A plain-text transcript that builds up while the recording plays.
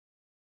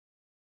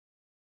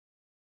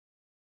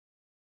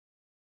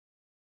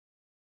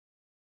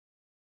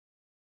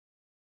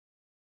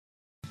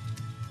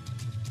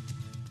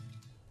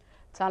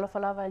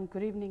Talofa lava and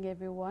good evening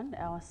everyone.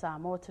 Our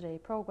Samoa Today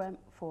program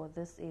for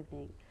this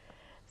evening.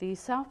 The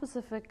South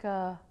Pacific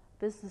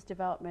Business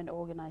Development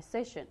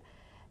Organization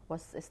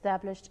was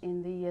established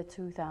in the year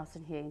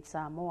 2000 here in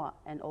Samoa,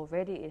 and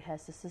already it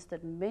has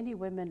assisted many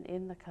women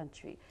in the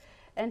country.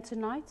 And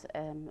tonight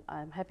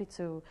I'm happy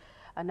to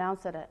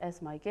announce that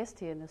as my guest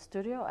here in the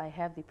studio I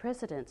have the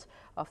President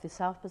of the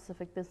South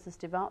Pacific Business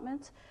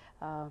Development,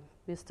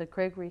 Mr.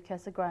 Gregory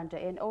Casagrande,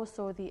 and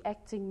also the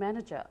Acting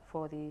Manager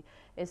for the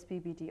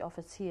SPBD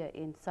office here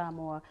in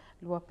Samoa,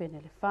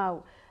 Luapene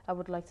Lefau. I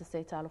would like to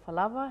say talofa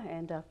lava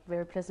and a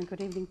very pleasant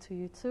good evening to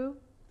you too.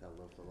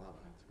 Talofa lava.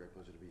 It's a great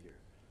pleasure to be here.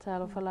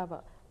 Talofa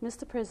lava.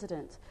 Mr.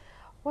 President,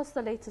 what's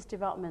the latest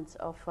development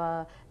of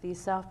the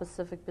South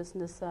Pacific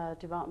Business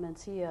Development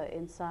here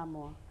in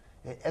Samoa?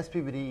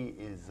 SPBD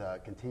is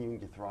continuing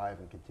to thrive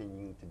and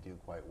continuing to do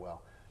quite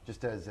well.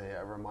 Just as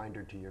a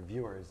reminder to your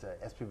viewers,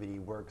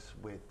 SPBD works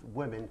with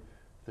women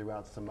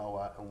throughout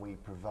Samoa, and we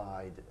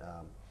provide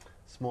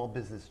small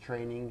business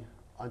training,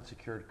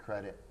 unsecured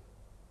credit,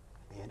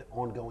 and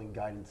ongoing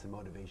guidance and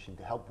motivation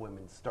to help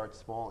women start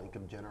small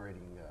income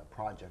generating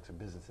projects or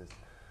businesses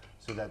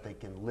so that they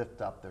can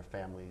lift up their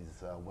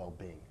family's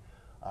well-being.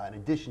 In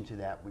addition to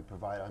that, we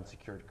provide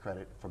unsecured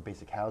credit for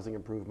basic housing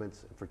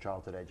improvements and for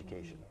childhood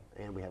education,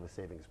 and we have a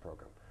savings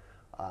program.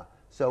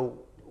 So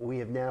we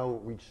have now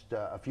reached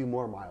a few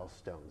more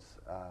milestones.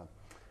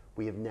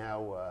 We have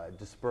now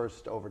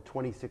dispersed over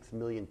 26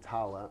 million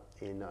tala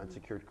in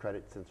unsecured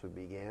credit since we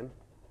began.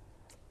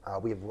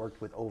 We have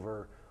worked with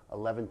over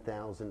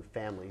 11,000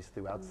 families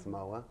throughout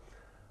Samoa.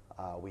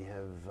 We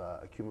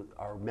have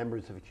our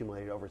members have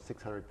accumulated over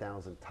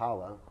 600,000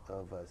 tala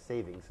of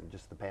savings in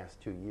just the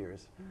past 2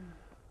 years.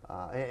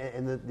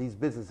 These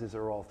businesses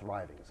are all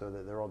thriving, so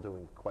they're all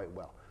doing quite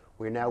well.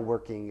 We're now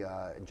working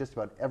in just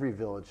about every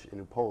village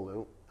in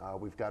Upolu.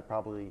 We've got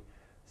probably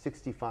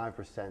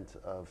 65%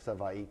 of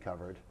Savaii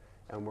covered,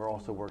 and we're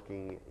also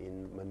working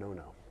in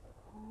Manono.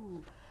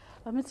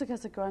 Mr.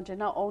 Casagrande,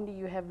 not only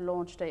you have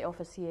launched an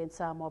office here in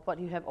Samoa, but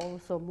you have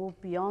also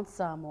moved beyond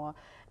Samoa.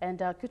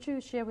 And could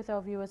you share with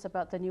our viewers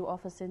about the new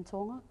office in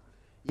Tonga?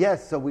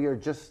 Yes, so we are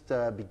just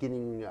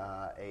beginning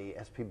a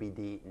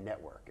SPBD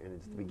network, and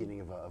it's the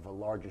beginning of a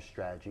larger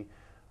strategy.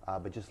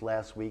 But just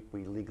last week,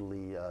 we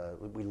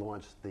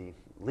launched the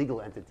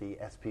legal entity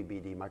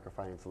SPBD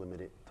Microfinance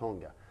Limited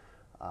Tonga,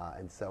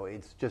 and so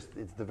it's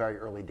the very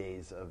early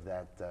days of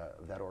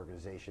that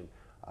organization.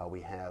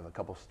 We have a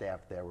couple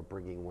staff there. We're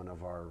bringing one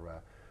of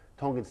our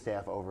Tongan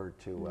staff over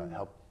to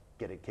help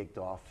get it kicked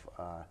off.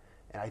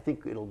 And I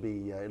think it'll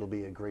be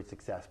a great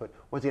success. But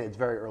once again, it's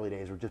very early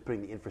days. We're just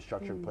putting the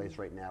infrastructure in place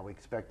right now. We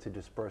expect to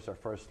disperse our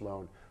first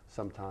loan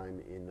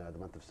sometime in the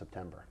month of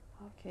September.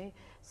 Okay,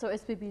 so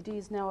SPBD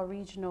is now a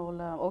regional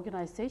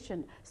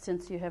organization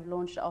since you have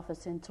launched the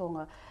office in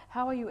Tonga.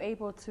 How are you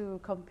able to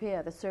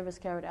compare the service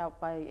carried out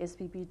by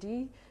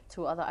SPBD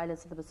to other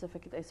islands of the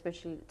Pacific,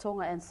 especially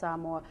Tonga and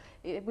Samoa,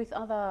 with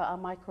other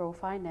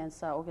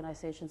microfinance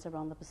organizations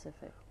around the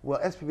Pacific? Well,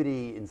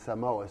 SPBD in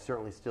Samoa is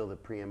certainly still the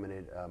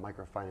preeminent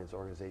microfinance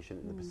organization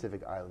in the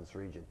Pacific Islands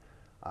region.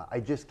 I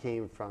just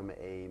came from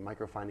a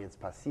Microfinance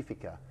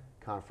Pacifica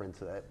conference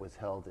that was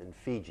held in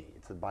Fiji.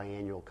 It's a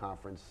biannual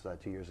conference.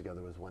 2 years ago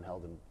there was one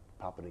held in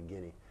Papua New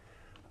Guinea.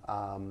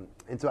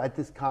 And so at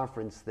this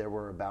conference there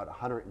were about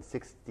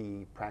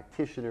 160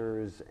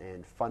 practitioners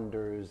and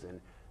funders and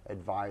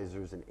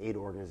advisors and aid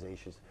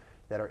organizations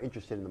that are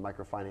interested in the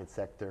microfinance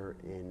sector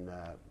in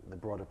the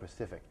broader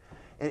Pacific.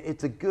 And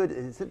it's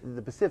in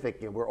the Pacific,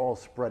 we're all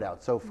spread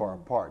out so far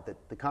apart that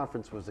the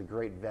conference was a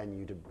great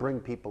venue to bring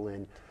people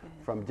in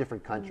from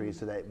different countries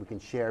so that we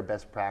can share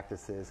best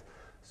practices,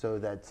 so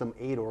that some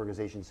aid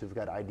organizations who've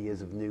got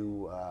ideas of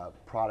new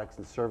products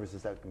and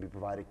services that can be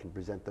provided can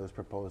present those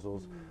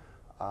proposals,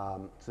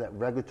 so that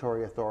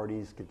regulatory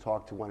authorities can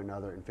talk to one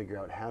another and figure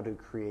out how to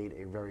create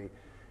a very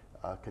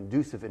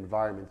conducive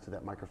environment so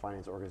that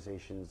microfinance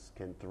organizations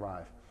can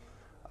thrive.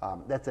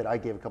 That said, I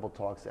gave a couple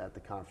talks at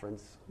the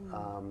conference,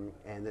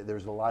 and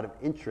there's a lot of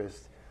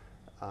interest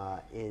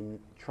in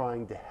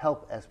trying to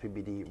help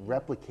SPBD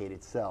replicate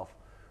itself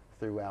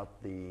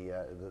throughout the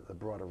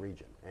broader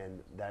region,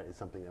 and that is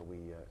something that we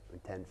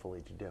intend fully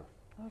to do.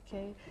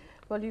 Okay.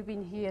 Well, you've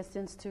been here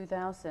since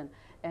 2000,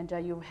 and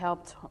you've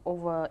helped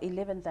over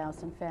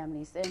 11,000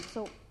 families. And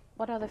so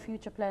what are the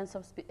future plans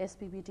of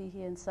SPBD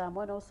here in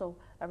Samoa and also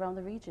around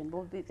the region?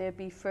 Will there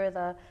be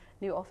further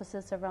new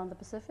offices around the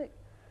Pacific?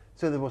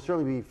 So there will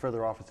certainly be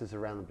further offices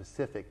around the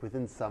Pacific.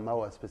 Within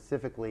Samoa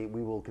specifically,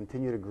 we will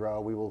continue to grow.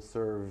 We will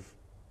serve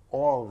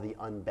all of the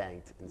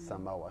unbanked in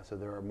Samoa, so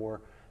there are more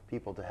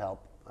people to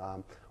help.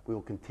 We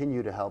will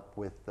continue to help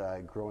with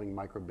growing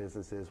micro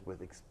businesses,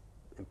 with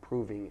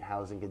improving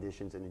housing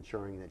conditions and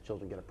ensuring that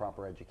children get a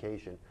proper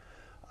education.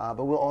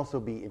 But we'll also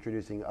be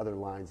introducing other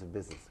lines of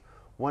business.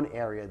 One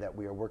area that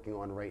we are working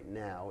on right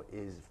now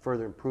is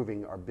further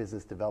improving our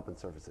business development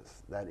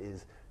services. That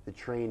is the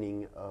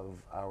training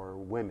of our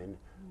women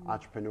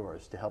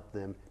entrepreneurs to help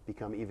them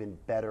become even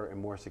better and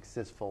more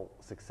successful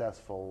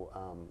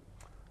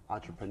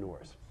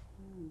entrepreneurs.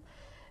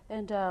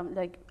 And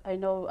like I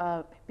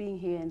know being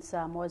here in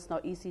Samoa, it's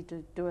not easy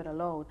to do it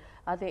alone.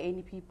 Are there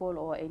any people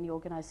or any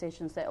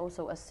organizations that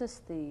also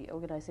assist the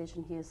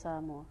organization here in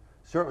Samoa?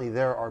 Certainly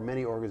there are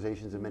many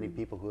organizations and many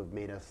people who have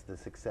made us the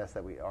success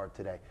that we are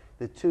today.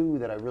 The two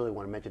that I really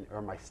want to mention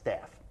are my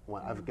staff.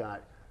 Well, I've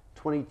got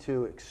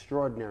 22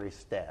 extraordinary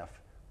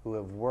staff who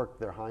have worked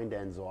their hind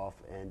ends off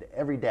and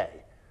every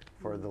day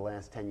for the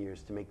last 10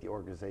 years to make the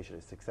organization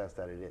a success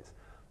that it is.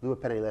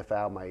 Luapene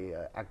Lefau, my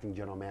acting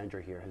general manager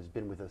here, has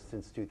been with us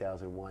since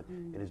 2001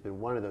 and has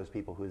been one of those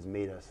people who has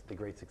made us the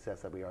great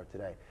success that we are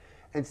today.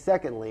 And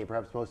secondly, and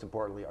perhaps most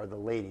importantly, are the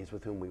ladies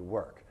with whom we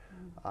work.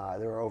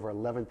 There are over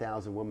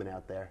 11,000 women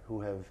out there who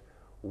have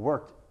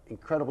worked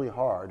incredibly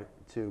hard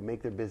to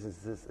make their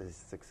businesses a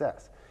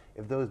success.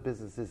 If those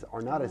businesses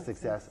are not a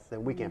success,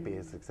 then we can't be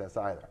a success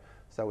either.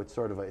 So it's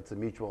sort of it's a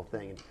mutual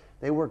thing.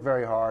 They work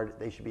very hard.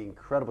 They should be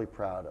incredibly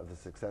proud of the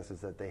successes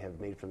that they have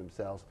made for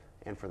themselves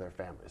and for their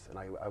families. And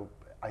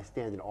I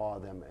stand in awe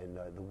of them and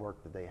the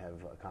work that they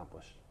have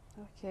accomplished.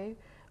 Okay.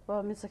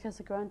 Well, Mr.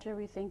 Casagrande,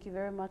 we thank you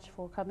very much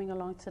for coming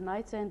along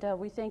tonight, and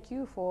we thank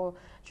you for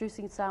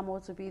choosing Samoa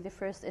to be the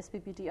first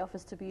SPBD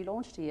office to be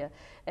launched here.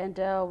 And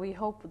we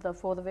hope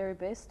for the very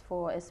best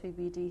for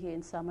SPBD here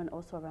in Samoa and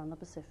also around the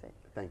Pacific.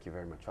 Thank you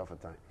very much.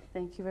 Hawaitai.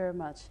 Thank you very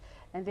much.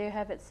 And there you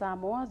have it,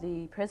 Samoa,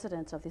 the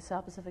president of the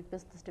South Pacific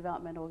Business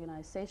Development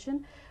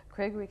Organization,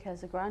 Gregory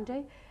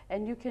Casagrande.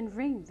 And you can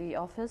ring the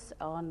office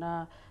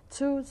on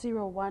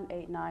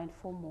 20189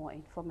 for more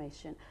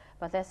information.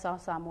 But that's our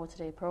Samoa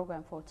Today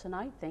program for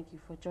tonight. Thank you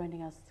for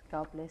joining us.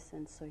 God bless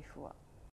and soifua.